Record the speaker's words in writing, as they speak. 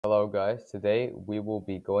Hello guys, today we will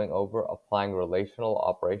be going over applying relational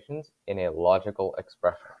operations in a logical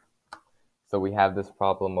expression. So we have this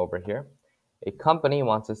problem over here. A company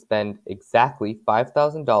wants to spend exactly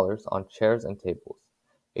 $5,000 on chairs and tables.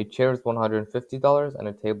 A chair is $150 and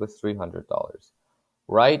a table is $300.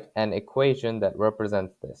 Write an equation that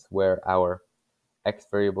represents this, where our x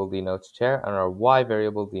variable denotes chair and our y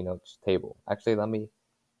variable denotes table. Actually, let me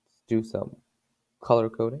do some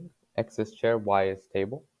color coding. X is chair, y is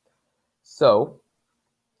table. So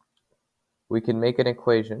we can make an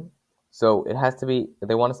equation. So it has to be,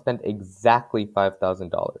 they want to spend exactly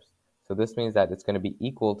 $5,000. So this means that it's going to be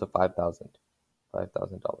equal to $5,000,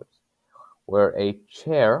 where a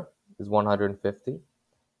chair is $150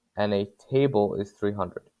 and a table is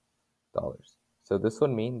 $300. So this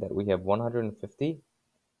would mean that we have 150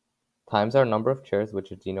 times our number of chairs,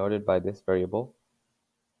 which is denoted by this variable,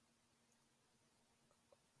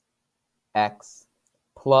 x,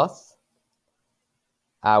 plus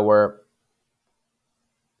our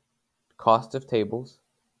cost of tables,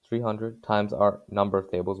 300, times our number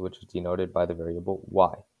of tables, which is denoted by the variable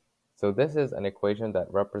y. So this is an equation that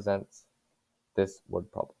represents this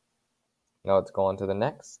word problem. Now let's go on to the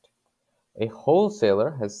next. A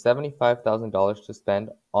wholesaler has $75,000 to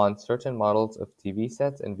spend on certain models of TV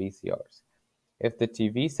sets and VCRs. If the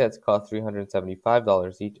TV sets cost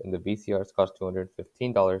 $375 each and the VCRs cost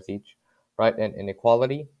 $215 each, write an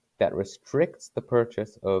inequality that restricts the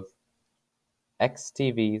purchase of X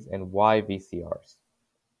TVs and Y VCRs.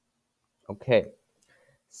 Okay,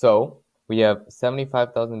 so we have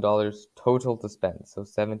 $75,000 total to spend, so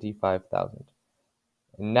 $75,000.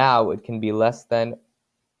 Now it can be less than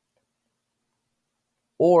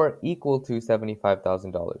or equal to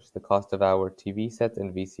 $75,000. The cost of our TV sets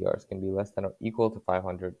and VCRs can be less than or equal to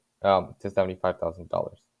 $75,000.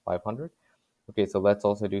 500. Okay, so let's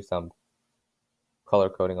also do some color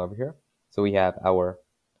coding over here. So we have our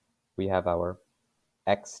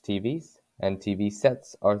X TVs, and TV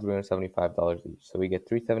sets are $375 each. So we get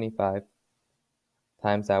 $375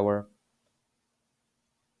 times our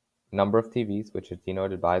number of TVs, which is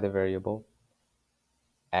denoted by the variable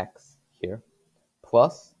X here,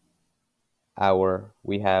 plus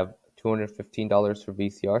we have $215 for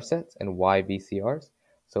VCR sets and Y VCRs.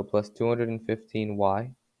 So plus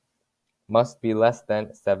 215Y must be less than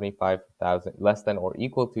or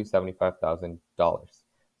equal to $75,000.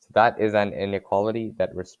 So that is an inequality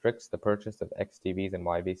that restricts the purchase of X TVs and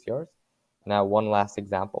Y VCRs. Now one last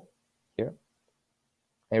example here.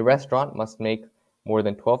 A restaurant must make more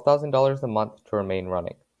than $12,000 a month to remain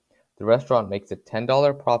running. The restaurant makes a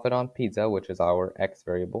 $10 profit on pizza, which is our X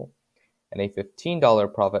variable, and a $15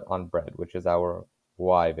 profit on bread, which is our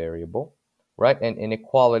Y variable. Write an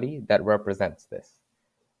inequality that represents this.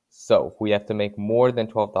 So we have to make more than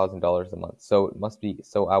 $12,000 a month. So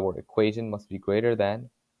our equation must be greater than,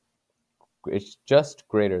 it's just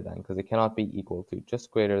greater than, because it cannot be equal to,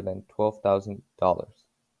 just greater than $12,000.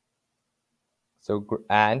 So,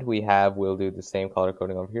 and we'll do the same color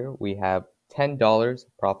coding over here. We have $10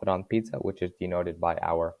 profit on pizza, which is denoted by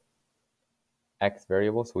our X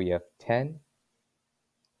variable. So we have 10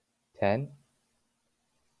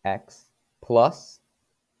 X plus,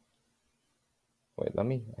 I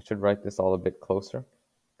should write this all a bit closer,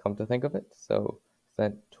 come to think of it. So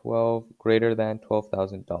then 12 greater than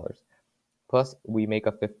 $12,000. Plus we make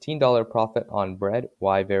a $15 profit on bread,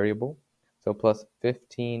 Y variable. So plus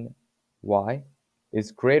 15Y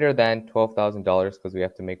is greater than $12,000 because we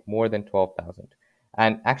have to make more than 12,000.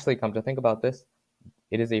 And actually, come to think about this,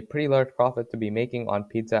 it is a pretty large profit to be making on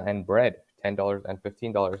pizza and bread, $10 and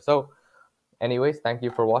 $15. So anyways, thank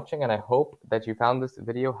you for watching, and I hope that you found this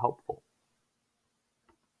video helpful.